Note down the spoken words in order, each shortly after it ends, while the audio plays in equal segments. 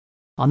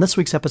On this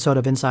week's episode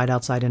of Inside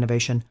Outside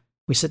Innovation,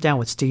 we sit down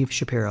with Steve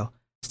Shapiro.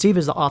 Steve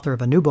is the author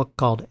of a new book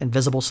called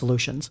Invisible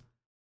Solutions.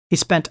 He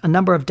spent a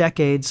number of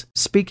decades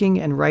speaking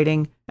and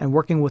writing and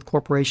working with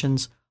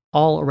corporations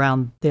all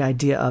around the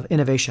idea of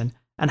innovation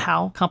and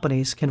how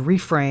companies can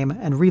reframe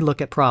and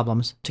relook at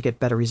problems to get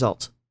better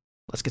results.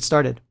 Let's get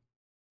started.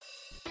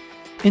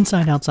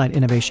 Inside Outside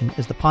Innovation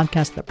is the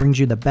podcast that brings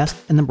you the best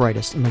and the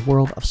brightest in the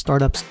world of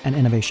startups and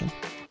innovation.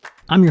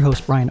 I'm your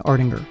host, Brian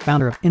Ardinger,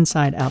 founder of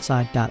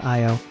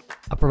InsideOutside.io,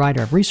 a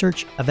provider of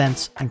research,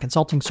 events, and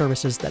consulting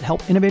services that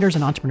help innovators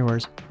and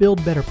entrepreneurs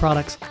build better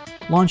products,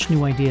 launch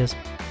new ideas,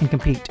 and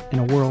compete in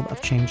a world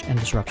of change and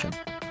disruption.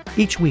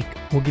 Each week,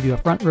 we'll give you a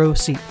front row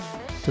seat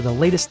to the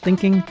latest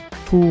thinking,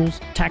 tools,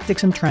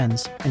 tactics, and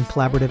trends in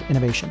collaborative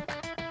innovation.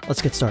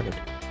 Let's get started.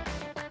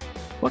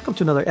 Welcome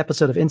to another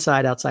episode of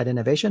Inside Outside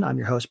Innovation. I'm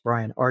your host,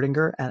 Brian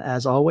Ardinger, and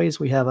as always,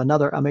 we have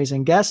another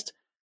amazing guest.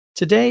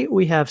 Today,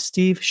 we have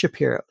Steve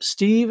Shapiro.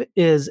 Steve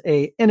is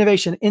an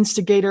innovation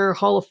instigator,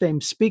 Hall of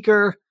Fame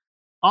speaker,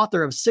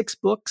 author of 6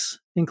 books,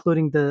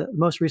 including the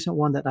most recent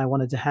one that I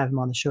wanted to have him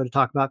on the show to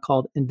talk about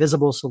called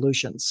Invisible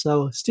Solutions.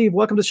 So, Steve,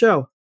 welcome to the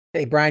show.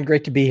 Hey, Brian,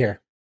 great to be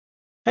here.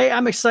 Hey,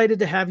 I'm excited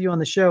to have you on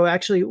the show.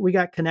 Actually, we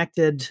got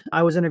connected.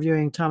 I was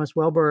interviewing Thomas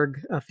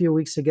Welberg a few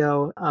weeks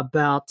ago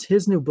about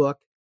his new book,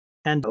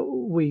 and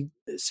we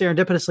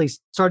serendipitously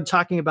started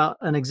talking about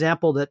an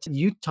example that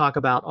you talk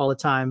about all the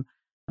time,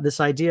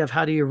 this idea of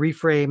how do you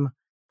reframe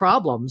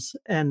problems.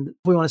 And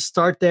we want to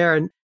start there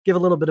and give a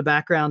little bit of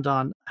background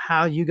on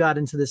how you got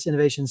into this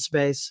innovation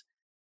space.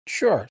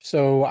 Sure.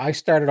 So I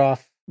started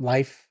off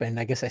life, and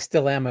I guess I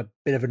still am a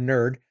bit of a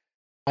nerd.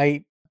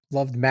 I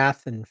loved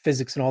math and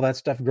physics and all that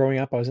stuff growing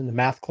up. I was in the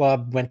math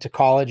club, went to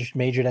college,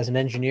 majored as an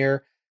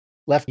engineer,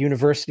 left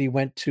university,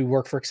 went to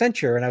work for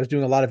Accenture, and I was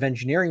doing a lot of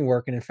engineering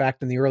work. And in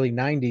fact, in the early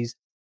 90s,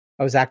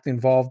 I was actually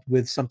involved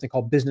with something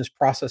called business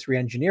process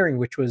reengineering,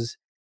 which was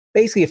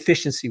basically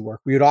efficiency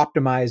work. We would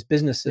optimize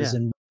businesses.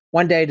 And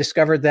one day I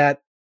discovered that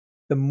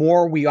the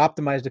more we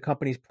optimized a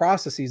company's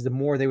processes, the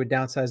more they would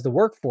downsize the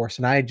workforce.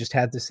 And I just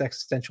had this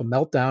existential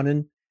meltdown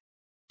and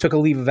took a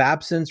leave of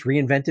absence,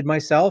 reinvented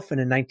myself.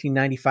 And in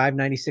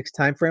 1995-96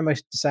 timeframe, I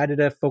decided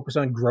to focus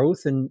on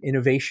growth, and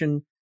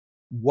innovation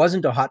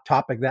wasn't a hot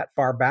topic that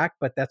far back,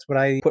 but that's what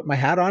I put my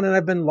hat on, and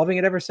I've been loving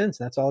it ever since.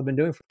 That's all I've been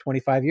doing for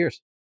 25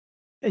 years.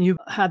 And you've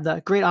had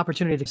the great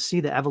opportunity to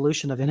see the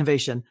evolution of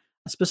innovation,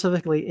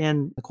 specifically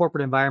in the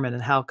corporate environment,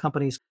 and how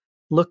companies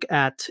look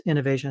at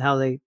innovation, how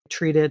they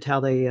treat it,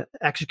 how they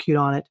execute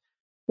on it.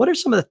 What are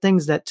some of the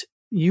things that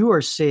you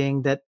are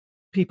seeing that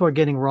people are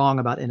getting wrong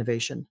about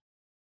innovation?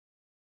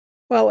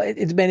 Well,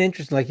 it's been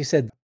interesting. Like you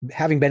said,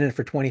 having been in it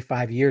for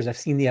 25 years, I've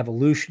seen the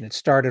evolution. It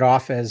started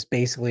off as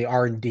basically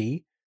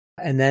R&D,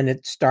 and then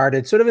it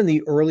started sort of in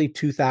the early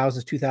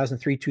 2000s,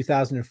 2003,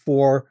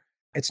 2004.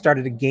 It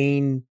started to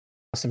gain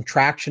some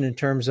traction in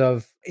terms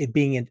of it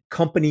being a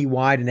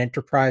company-wide and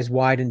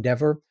enterprise-wide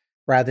endeavor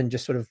rather than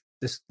just sort of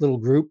this little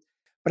group.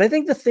 But I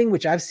think the thing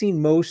which I've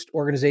seen most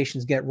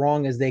organizations get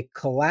wrong is they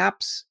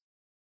collapse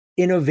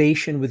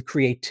innovation with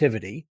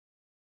creativity,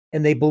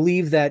 and they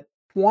believe that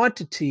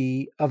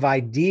quantity of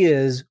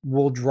ideas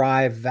will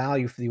drive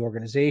value for the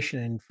organization.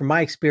 And from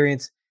my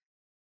experience,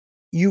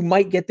 you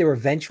might get there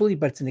eventually,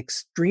 but it's an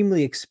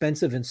extremely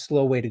expensive and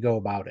slow way to go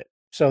about it.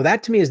 So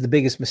that to me is the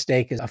biggest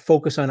mistake, is a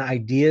focus on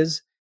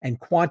ideas and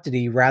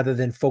quantity rather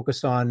than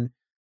focus on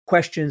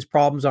questions,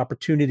 problems,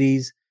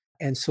 opportunities,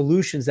 and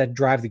solutions that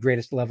drive the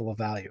greatest level of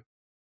value.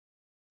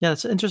 Yeah,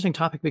 it's an interesting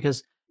topic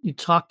because you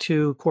talk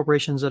to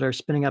corporations that are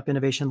spinning up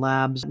innovation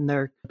labs, and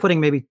they're putting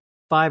maybe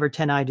 5 or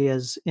 10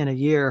 ideas in a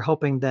year,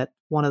 hoping that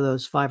one of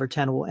those 5 or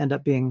 10 will end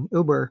up being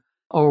Uber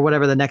or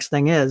whatever the next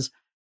thing is,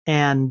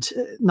 and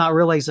not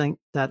realizing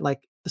that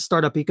like the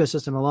startup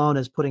ecosystem alone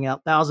is putting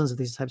out thousands of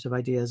these types of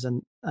ideas,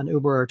 and an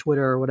Uber or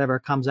Twitter or whatever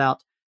comes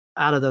out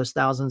of those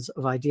thousands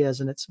of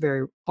ideas. And it's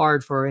very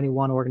hard for any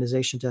one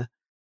organization to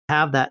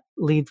have that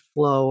lead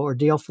flow or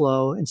deal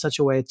flow in such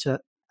a way to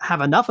have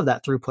enough of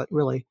that throughput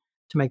really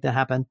to make that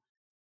happen.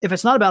 If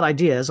it's not about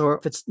ideas, or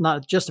if it's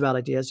not just about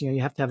ideas,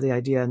 you have to have the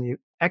idea and you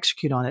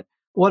execute on it.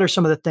 What are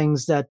some of the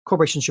things that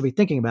corporations should be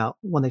thinking about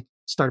when they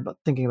start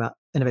thinking about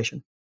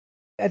innovation?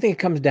 I think it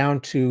comes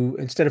down to,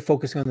 instead of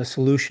focusing on the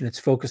solution, it's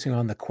focusing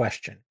on the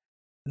question.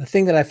 The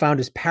thing that I found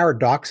is,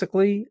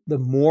 paradoxically, the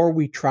more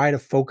we try to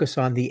focus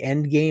on the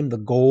end game, the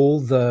goal,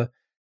 the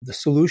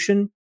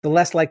solution, the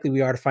less likely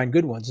we are to find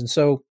good ones. And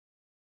so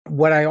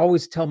what I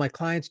always tell my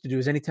clients to do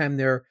is, anytime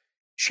they're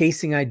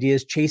chasing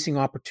ideas, chasing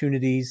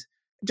opportunities,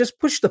 just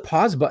push the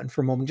pause button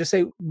for a moment. Just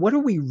say, what are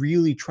we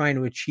really trying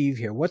to achieve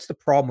here? What's the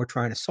problem we're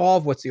trying to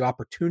solve? What's the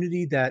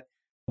opportunity that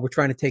we're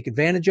trying to take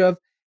advantage of?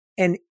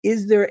 And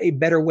is there a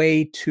better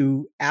way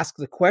to ask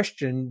the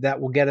question that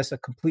will get us a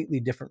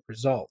completely different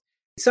result?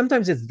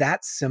 Sometimes it's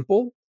that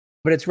simple,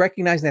 but it's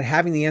recognizing that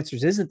having the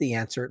answers isn't the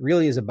answer. It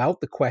really is about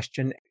the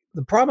question.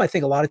 The problem, I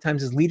think, a lot of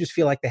times is leaders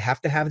feel like they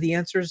have to have the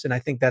answers. And I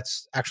think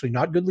that's actually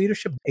not good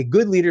leadership. A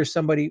good leader is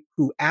somebody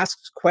who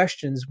asks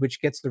questions, which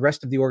gets the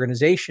rest of the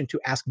organization to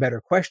ask better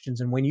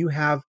questions. And when you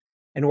have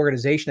an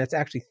organization that's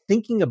actually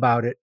thinking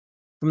about it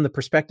from the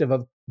perspective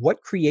of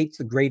what creates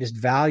the greatest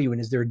value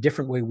and is there a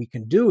different way we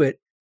can do it,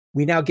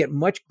 we now get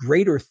much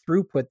greater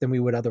throughput than we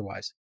would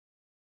otherwise.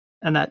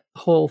 And that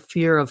whole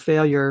fear of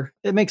failure,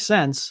 it makes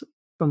sense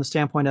from the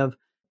standpoint of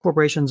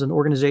corporations and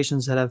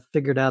organizations that have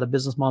figured out a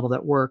business model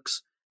that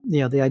works.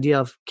 The idea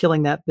of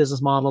killing that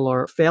business model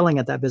or failing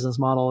at that business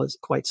model is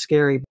quite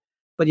scary.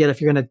 But yet,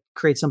 if you're going to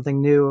create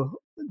something new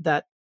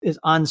that is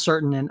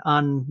uncertain and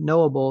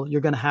unknowable,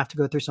 you're going to have to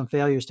go through some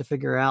failures to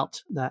figure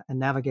out that and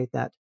navigate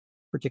that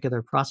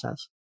particular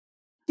process.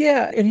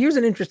 Yeah. And here's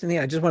an interesting thing.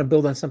 I just want to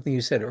build on something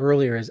you said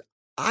earlier is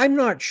I'm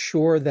not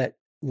sure that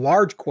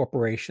large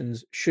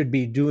corporations should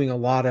be doing a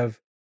lot of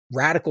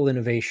radical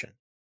innovation.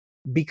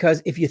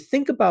 Because if you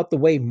think about the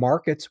way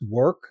markets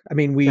work, I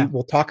mean, we Yeah.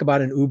 will talk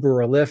about an Uber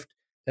or a Lyft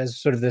as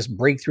sort of this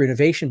breakthrough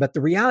innovation. But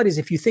the reality is,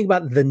 if you think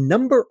about the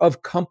number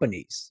of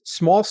companies,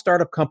 small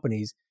startup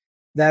companies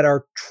that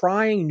are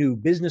trying new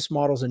business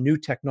models and new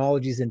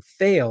technologies and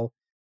fail,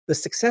 the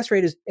success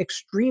rate is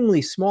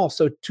extremely small.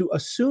 So to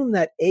assume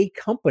that a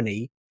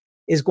company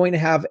is going to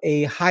have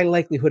a high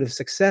likelihood of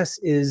success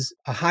is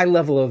a high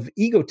level of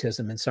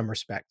egotism in some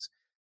respects.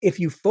 If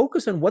you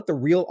focus on what the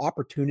real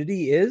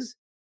opportunity is,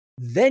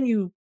 then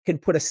you can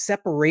put a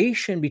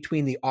separation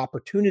between the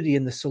opportunity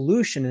and the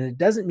solution. And it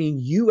doesn't mean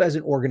you as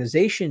an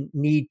organization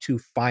need to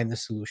find the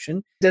solution.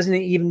 It doesn't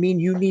even mean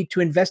you need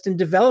to invest in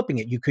developing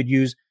it. You could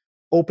use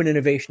open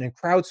innovation and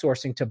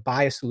crowdsourcing to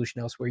buy a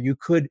solution elsewhere. You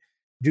could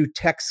do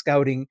tech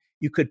scouting.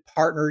 You could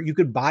partner. You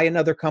could buy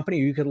another company,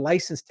 or you could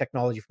license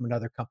technology from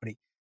another company.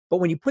 But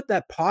when you put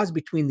that pause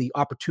between the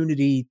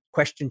opportunity,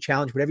 question,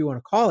 challenge, whatever you want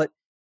to call it,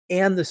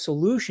 and the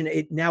solution,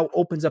 it now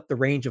opens up the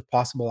range of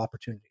possible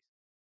opportunities.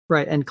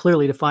 Right. And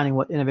clearly defining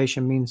what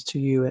innovation means to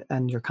you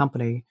and your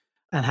company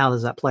and how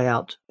does that play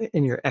out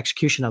in your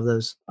execution of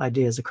those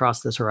ideas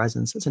across those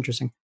horizons. It's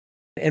interesting.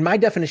 And my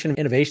definition of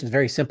innovation is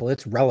very simple.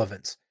 It's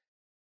relevance.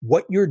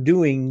 What you're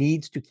doing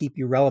needs to keep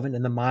you relevant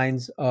in the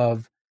minds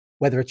of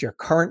whether it's your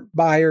current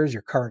buyers,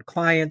 your current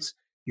clients,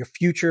 your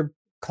future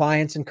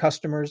clients and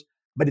customers,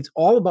 but it's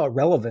all about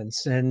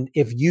relevance. And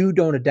if you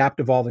don't adapt,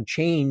 evolve, and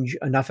change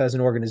enough as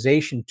an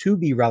organization to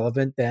be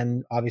relevant,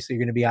 then obviously you're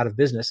going to be out of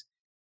business.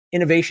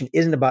 Innovation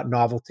isn't about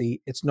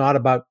novelty. It's not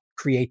about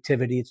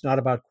creativity. It's not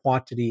about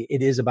quantity.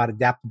 It is about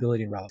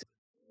adaptability and relevance.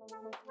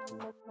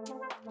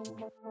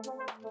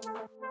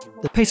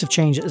 The pace of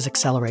change is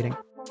accelerating.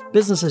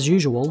 Business as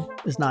usual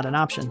is not an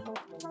option.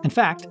 In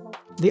fact,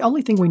 the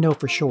only thing we know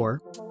for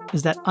sure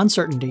is that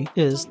uncertainty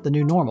is the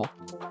new normal.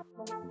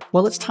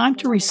 Well, it's time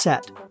to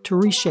reset, to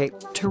reshape,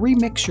 to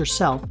remix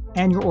yourself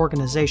and your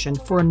organization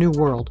for a new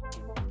world.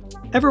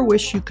 Ever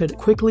wish you could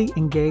quickly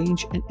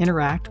engage and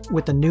interact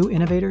with the new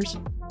innovators,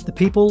 the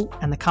people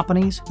and the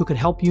companies who could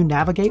help you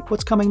navigate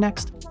what's coming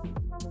next?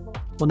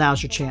 Well,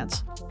 now's your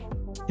chance.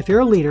 If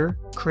you're a leader,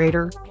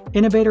 creator,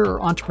 innovator,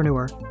 or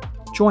entrepreneur,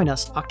 join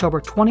us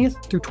October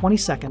 20th through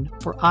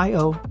 22nd for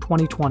I/O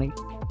 2020,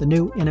 the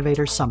New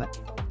Innovators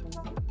Summit.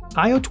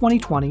 I/O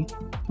 2020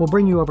 will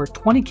bring you over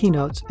 20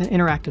 keynotes and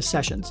interactive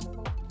sessions,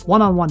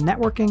 one-on-one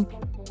networking,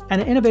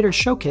 and an innovator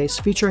showcase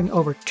featuring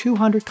over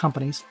 200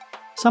 companies,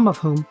 some of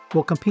whom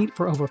will compete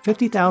for over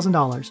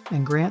 $50,000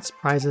 in grants,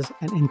 prizes,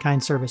 and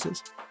in-kind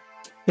services.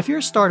 If you're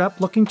a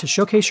startup looking to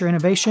showcase your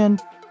innovation,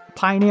 a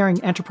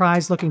pioneering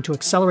enterprise looking to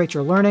accelerate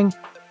your learning,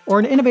 or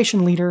an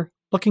innovation leader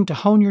looking to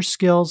hone your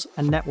skills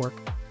and network,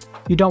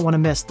 you don't want to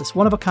miss this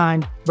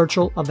one-of-a-kind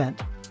virtual event.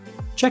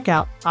 Check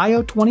out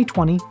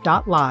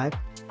io2020.live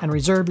and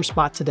reserve your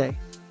spot today.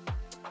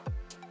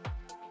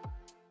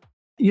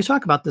 You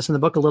talk about this in the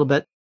book a little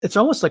bit. It's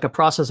almost like a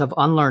process of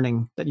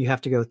unlearning that you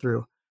have to go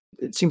through.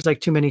 It seems like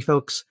too many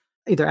folks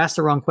either ask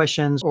the wrong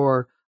questions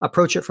or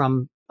approach it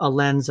from a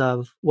lens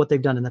of what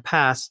they've done in the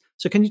past.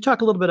 So can you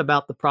talk a little bit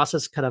about the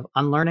process kind of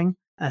unlearning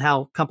and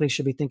how companies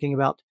should be thinking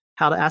about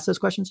how to ask those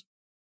questions?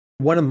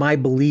 One of my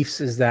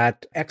beliefs is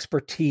that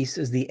expertise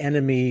is the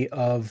enemy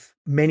of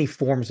many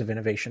forms of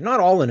innovation, not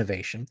all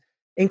innovation.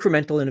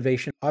 Incremental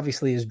innovation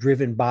obviously is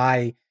driven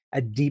by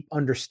a deep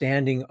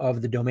understanding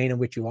of the domain in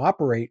which you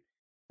operate.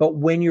 But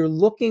when you're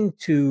looking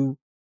to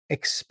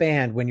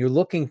expand, when you're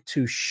looking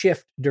to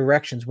shift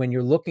directions, when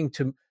you're looking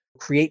to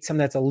create something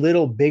that's a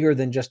little bigger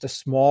than just a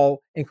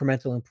small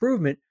incremental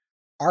improvement,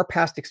 our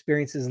past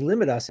experiences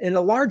limit us. And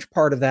a large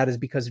part of that is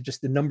because of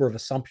just the number of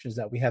assumptions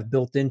that we have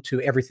built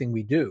into everything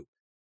we do.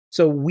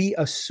 So we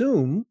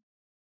assume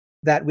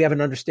that we have an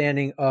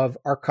understanding of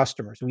our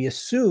customers. We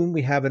assume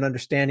we have an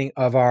understanding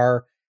of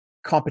our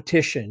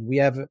competition. We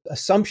have an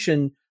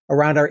assumption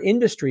around our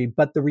industry,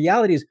 but the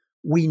reality is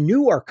we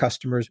knew our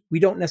customers. We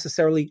don't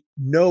necessarily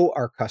know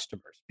our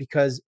customers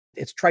because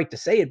it's trite to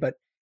say it, but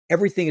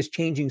everything is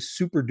changing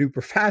super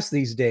duper fast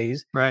these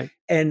days. Right.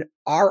 And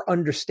our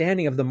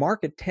understanding of the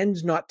market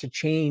tends not to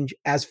change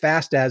as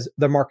fast as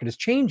the market is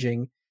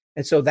changing.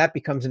 And so that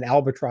becomes an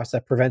albatross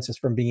that prevents us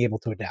from being able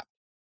to adapt.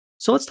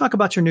 So let's talk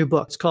about your new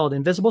book. It's called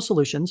Invisible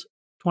Solutions,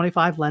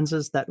 25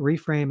 Lenses that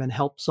Reframe and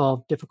Help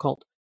Solve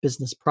Difficult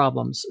Business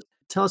Problems.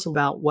 Tell us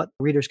about what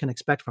readers can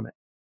expect from it.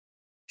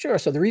 Sure.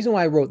 So the reason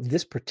why I wrote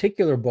this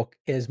particular book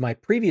is my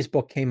previous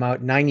book came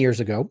out 9 years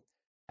ago.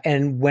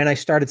 And when I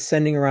started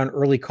sending around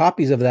early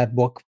copies of that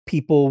book,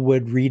 people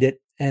would read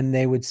it and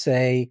they would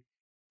say,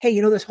 hey,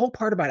 this whole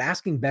part about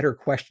asking better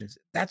questions,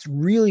 that's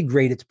really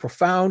great. It's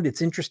profound.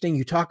 It's interesting.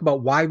 You talk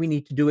about why we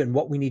need to do it and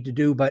what we need to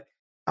do, but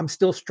I'm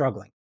still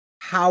struggling.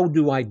 How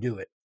do I do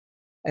it?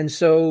 And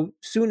so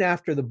soon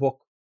after the book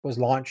was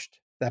launched,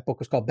 that book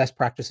was called Best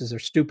Practices Are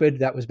Stupid.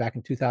 That was back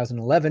in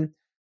 2011.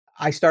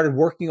 I started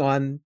working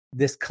on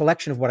this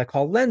collection of what I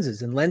call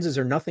lenses. And lenses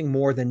are nothing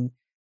more than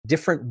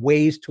different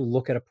ways to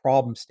look at a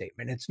problem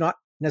statement. It's not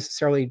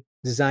necessarily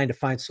designed to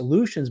find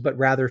solutions, but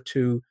rather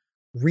to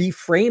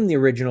reframe the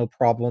original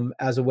problem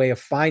as a way of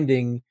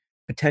finding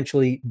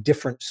potentially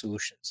different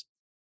solutions.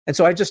 And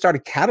so I just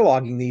started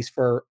cataloging these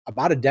for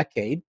about a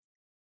decade.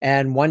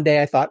 And one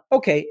day I thought,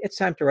 okay, it's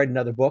time to write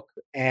another book.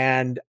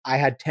 And I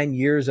had 10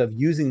 years of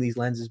using these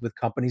lenses with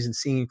companies and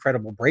seeing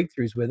incredible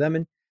breakthroughs with them.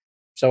 And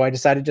so I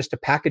decided just to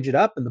package it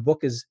up. And the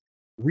book is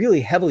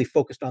really heavily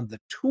focused on the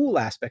tool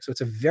aspect. So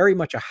it's a very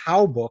much a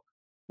how book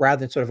rather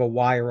than sort of a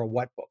why or a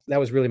what book.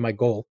 That was really my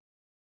goal.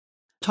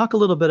 Talk a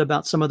little bit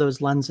about some of those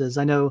lenses.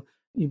 I know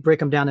you break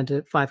them down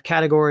into 5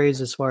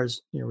 categories as far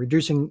as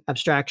reducing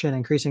abstraction,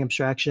 increasing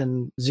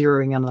abstraction,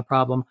 zeroing in on the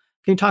problem.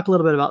 Can you talk a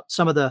little bit about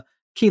some of the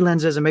key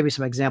lenses and maybe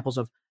some examples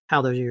of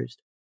how they're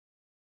used?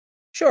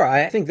 Sure.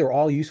 I think they're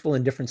all useful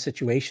in different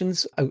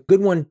situations. A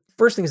good one,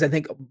 first thing is I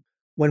think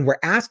when we're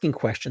asking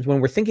questions, when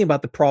we're thinking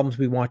about the problems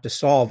we want to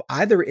solve,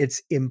 either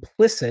it's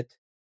implicit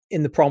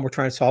in the problem we're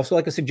trying to solve. So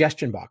like a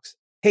suggestion box.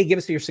 Hey, give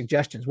us your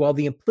suggestions. Well,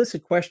 the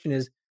implicit question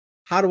is,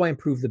 how do I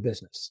improve the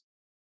business?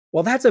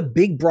 Well, that's a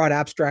big, broad,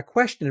 abstract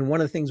question. And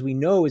one of the things we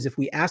know is if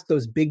we ask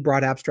those big,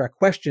 broad, abstract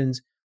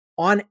questions,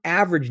 on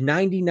average,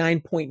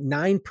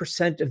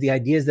 99.9% of the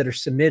ideas that are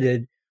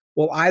submitted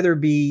will either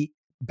be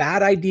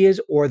bad ideas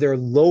or they're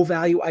low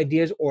value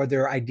ideas or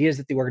they're ideas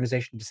that the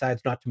organization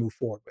decides not to move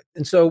forward with.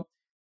 And so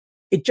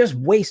it just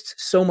wastes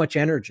so much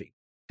energy.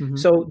 Mhm.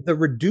 So the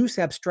reduce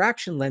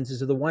abstraction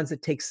lenses are the ones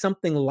that take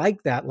something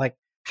like that, like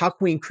how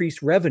can we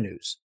increase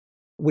revenues,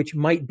 which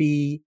might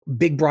be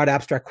big, broad,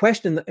 abstract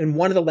question. And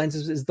one of the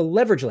lenses is the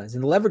leverage lens.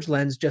 And the leverage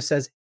lens just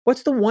says,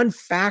 what's the one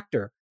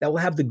factor that will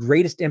have the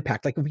greatest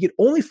impact? Like if we could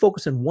only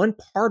focus on one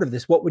part of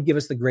this, what would give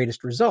us the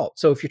greatest result?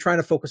 So if you're trying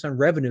to focus on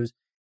revenues,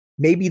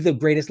 maybe the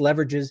greatest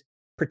leverage is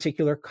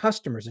particular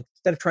customers.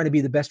 Instead of trying to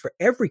be the best for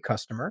every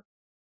customer,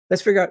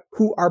 let's figure out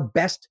who our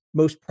best,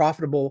 most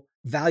profitable,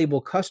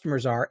 valuable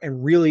customers are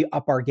and really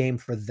up our game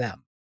for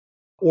them.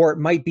 Or it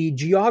might be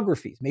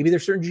geographies. Maybe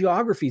there's certain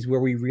geographies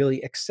where we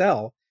really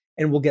excel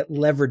and we'll get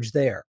leverage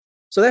there.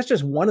 So that's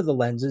just one of the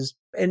lenses.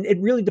 And it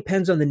really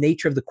depends on the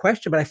nature of the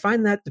question. But I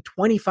find that the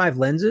 25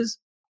 lenses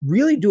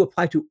really do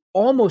apply to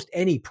almost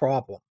any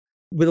problem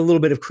with a little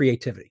bit of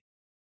creativity.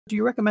 Do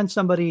you recommend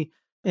somebody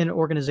in an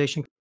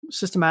organization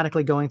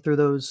systematically going through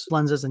those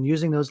lenses and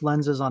using those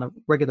lenses on a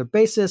regular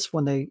basis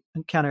when they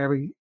encounter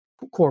every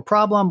core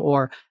problem,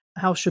 or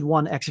how should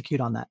one execute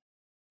on that?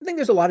 I think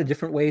there's a lot of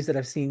different ways that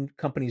I've seen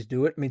companies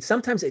do it. I mean,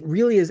 sometimes it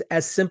really is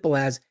as simple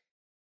as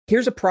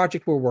here's a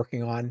project we're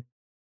working on.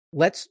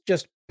 Let's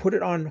just put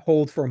it on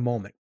hold for a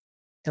moment.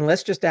 And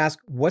let's just ask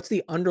what's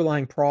the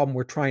underlying problem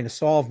we're trying to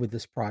solve with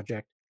this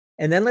project?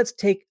 And then let's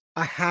take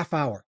a half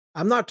hour.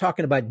 I'm not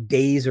talking about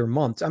days or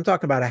months. I'm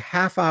talking about a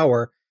half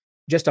hour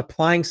just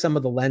applying some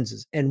of the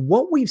lenses. And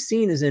what we've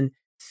seen is in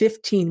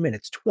 15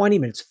 minutes, 20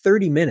 minutes,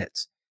 30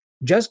 minutes,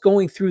 just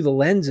going through the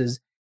lenses,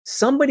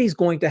 somebody's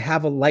going to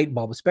have a light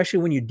bulb, especially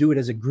when you do it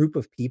as a group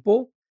of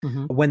people.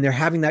 Hmm. When they're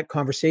having that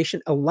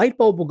conversation, a light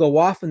bulb will go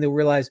off and they'll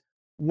realize,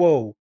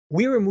 whoa,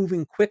 we were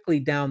moving quickly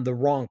down the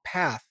wrong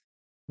path.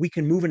 We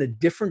can move in a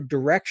different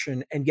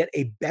direction and get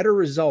a better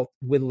result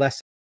with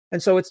less.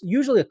 And so it's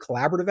usually a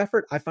collaborative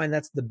effort. I find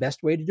that's the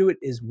best way to do it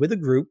is with a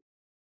group,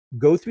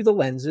 go through the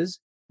lenses.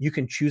 You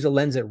can choose a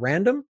lens at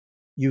random.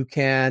 You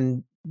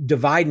can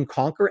divide and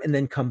conquer and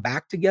then come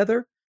back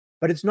together.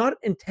 But it's not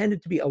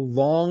intended to be a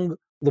long,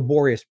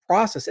 laborious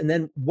process. And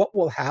then what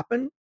will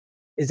happen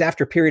is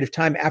after a period of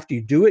time, after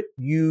you do it,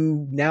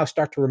 you now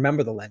start to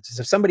remember the lenses.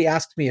 If somebody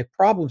asks me a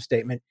problem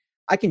statement,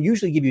 I can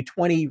usually give you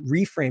 20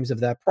 reframes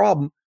of that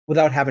problem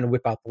without having to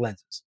whip out the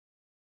lenses.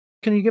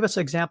 Can you give us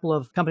an example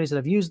of companies that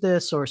have used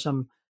this or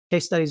some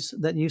case studies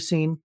that you've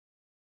seen?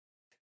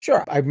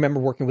 Sure. I remember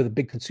working with a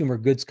big consumer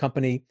goods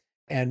company.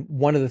 And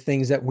one of the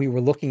things that we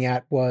were looking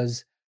at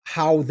was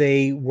how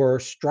they were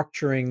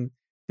structuring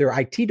their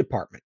IT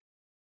department.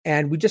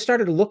 And we just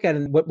started to look at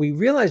it. And what we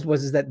realized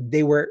was is that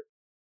they were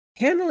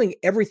handling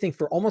everything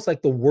for almost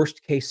like the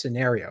worst case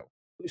scenario.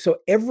 So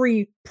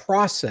every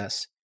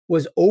process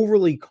was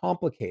overly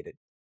complicated.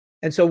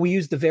 And so we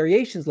use the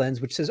variations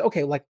lens, which says,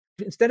 okay, like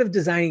instead of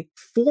designing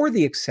for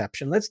the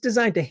exception, let's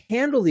design to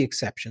handle the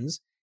exceptions,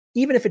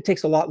 even if it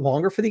takes a lot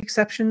longer for the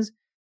exceptions,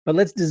 but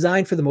let's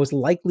design for the most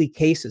likely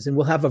cases. And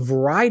we'll have a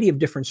variety of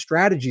different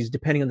strategies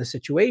depending on the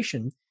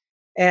situation.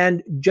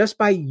 And just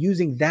by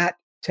using that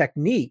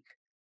technique,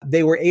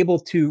 they were able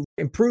to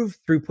improve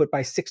throughput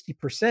by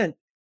 60%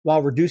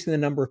 while reducing the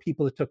number of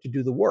people it took to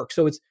do the work.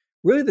 So it's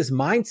really this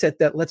mindset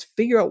that let's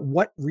figure out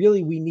what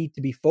really we need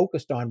to be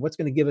focused on, what's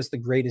going to give us the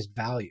greatest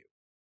value.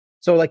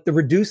 So like the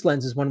reduced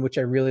lens is one which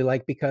I really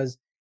like, because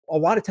a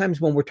lot of times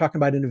when we're talking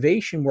about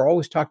innovation, we're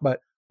always talking about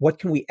what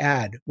can we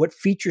add? What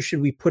features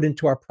should we put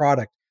into our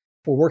product?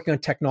 If we're working on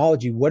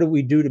technology, what do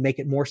we do to make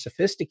it more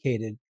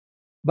sophisticated?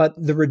 But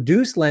the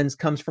reduced lens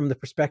comes from the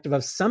perspective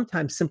of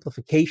sometimes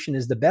simplification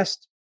is the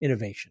best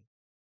innovation.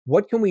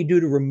 What can we do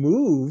to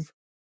remove,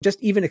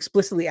 just even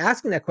explicitly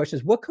asking that question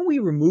is, what can we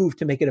remove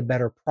to make it a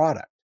better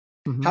product?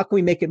 Mm-hmm. How can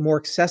we make it more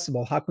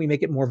accessible? How can we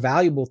make it more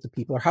valuable to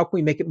people? Or how can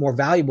we make it more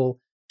valuable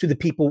to the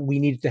people we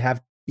need it to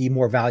have be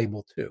more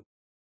valuable to?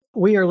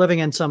 We are living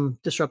in some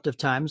disruptive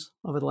times.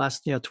 Over the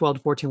last 12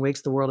 to 14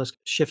 weeks, the world has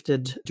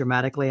shifted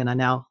dramatically. And I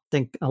now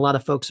think a lot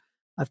of folks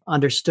have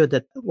understood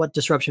that what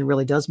disruption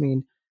really does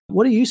mean.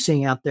 What are you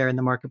seeing out there in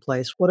the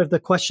marketplace? What are the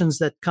questions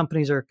that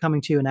companies are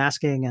coming to you and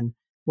asking? And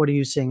what are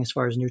you seeing as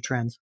far as new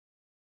trends?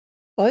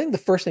 Well, I think the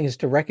first thing is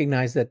to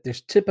recognize that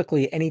there's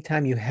typically,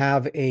 anytime you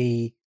have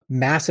a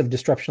massive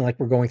disruption like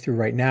we're going through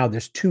right now,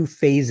 there's two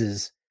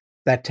phases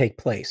that take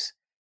place.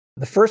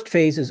 The first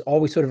phase is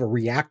always sort of a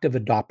reactive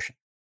adoption.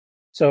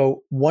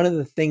 So one of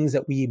the things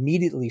that we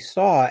immediately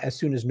saw as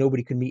soon as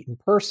nobody could meet in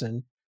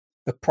person,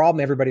 the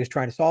problem everybody was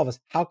trying to solve is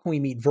how can we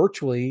meet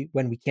virtually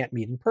when we can't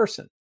meet in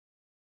person?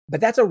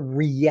 But that's a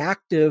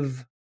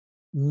reactive,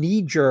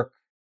 knee-jerk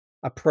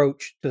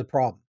approach to the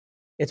problem.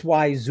 It's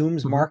why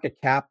Zoom's market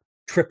cap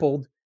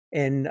tripled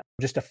in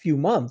just a few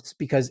months,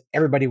 because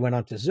everybody went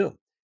onto Zoom.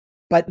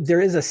 But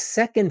there is a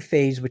second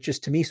phase, which is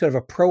to me sort of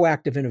a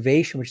proactive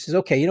innovation, which says,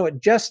 okay, you know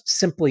what, just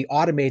simply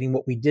automating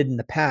what we did in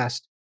the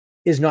past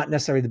is not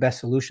necessarily the best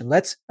solution.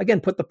 Let's,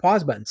 again, put the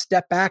pause button,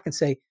 step back and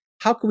say,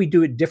 how can we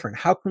do it different?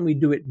 How can we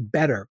do it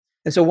better?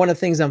 And so one of the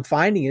things I'm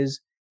finding is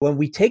when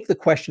we take the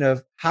question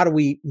of how do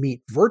we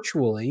meet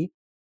virtually,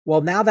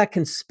 well, now that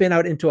can spin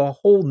out into a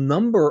whole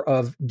number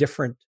of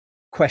different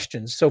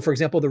questions. So for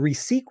example, the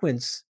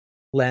resequence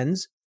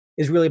lens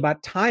is really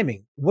about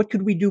timing. What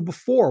could we do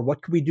before?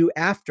 What could we do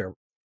after?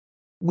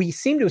 We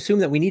seem to assume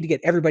that we need to get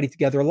everybody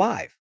together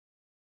live.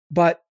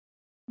 But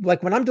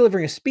like when I'm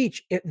delivering a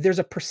speech, there's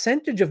a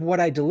percentage of what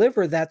I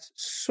deliver that's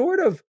sort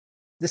of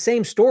the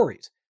same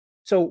stories.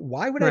 So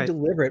why would I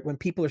deliver it when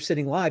people are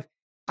sitting live?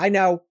 I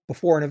now,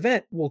 before an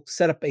event, will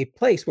set up a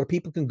place where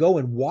people can go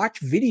and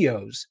watch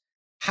videos,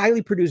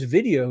 highly produced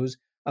videos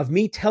of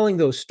me telling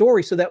those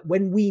stories, so that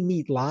when we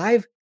meet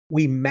live,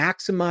 we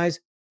maximize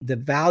the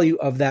value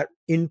of that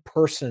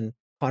in-person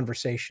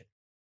conversation.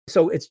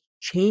 So it's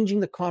changing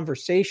the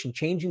conversation,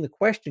 changing the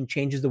question,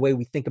 changes the way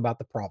we think about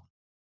the problem.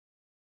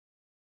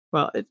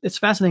 Well, it's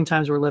fascinating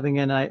times we're living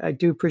in. I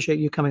do appreciate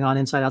you coming on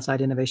Inside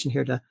Outside Innovation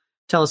here to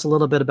tell us a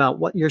little bit about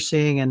what you're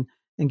seeing and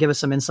give us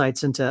some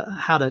insights into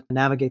how to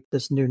navigate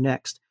this new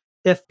next.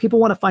 If people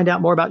want to find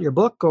out more about your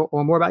book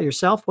or more about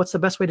yourself, what's the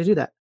best way to do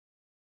that?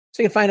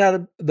 So you can find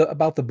out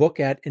about the book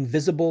at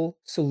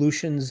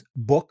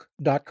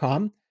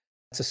invisiblesolutionsbook.com.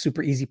 It's a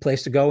super easy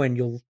place to go, and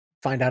you'll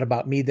find out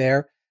about me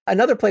there.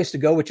 Another place to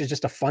go, which is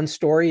just a fun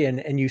story,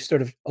 and you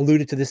sort of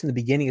alluded to this in the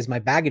beginning, is my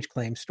baggage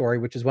claim story,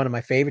 which is one of my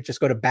favorites. Just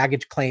go to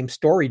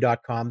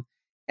baggageclaimstory.com,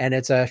 and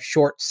it's a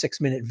short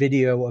 6-minute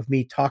video of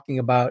me talking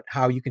about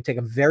how you can take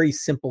a very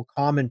simple,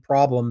 common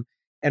problem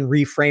and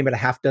reframe it a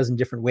half dozen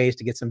different ways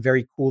to get some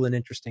very cool and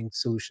interesting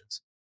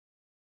solutions.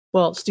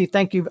 Well, Steve,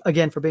 thank you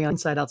again for being on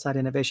Inside Outside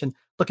Innovation.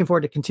 Looking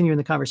forward to continuing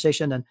the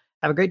conversation, and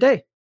have a great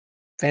day.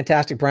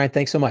 Fantastic, Brian.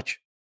 Thanks so much.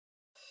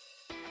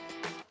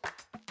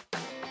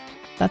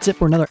 That's it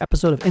for another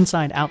episode of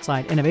Inside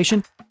Outside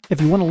Innovation.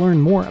 If you want to learn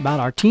more about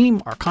our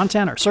team, our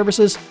content, our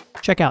services,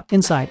 check out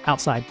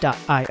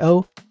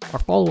insideoutside.io or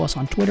follow us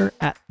on Twitter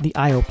at the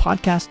IO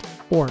Podcast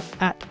or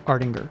at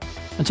Ardinger.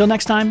 Until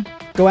next time,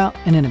 go out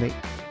and innovate.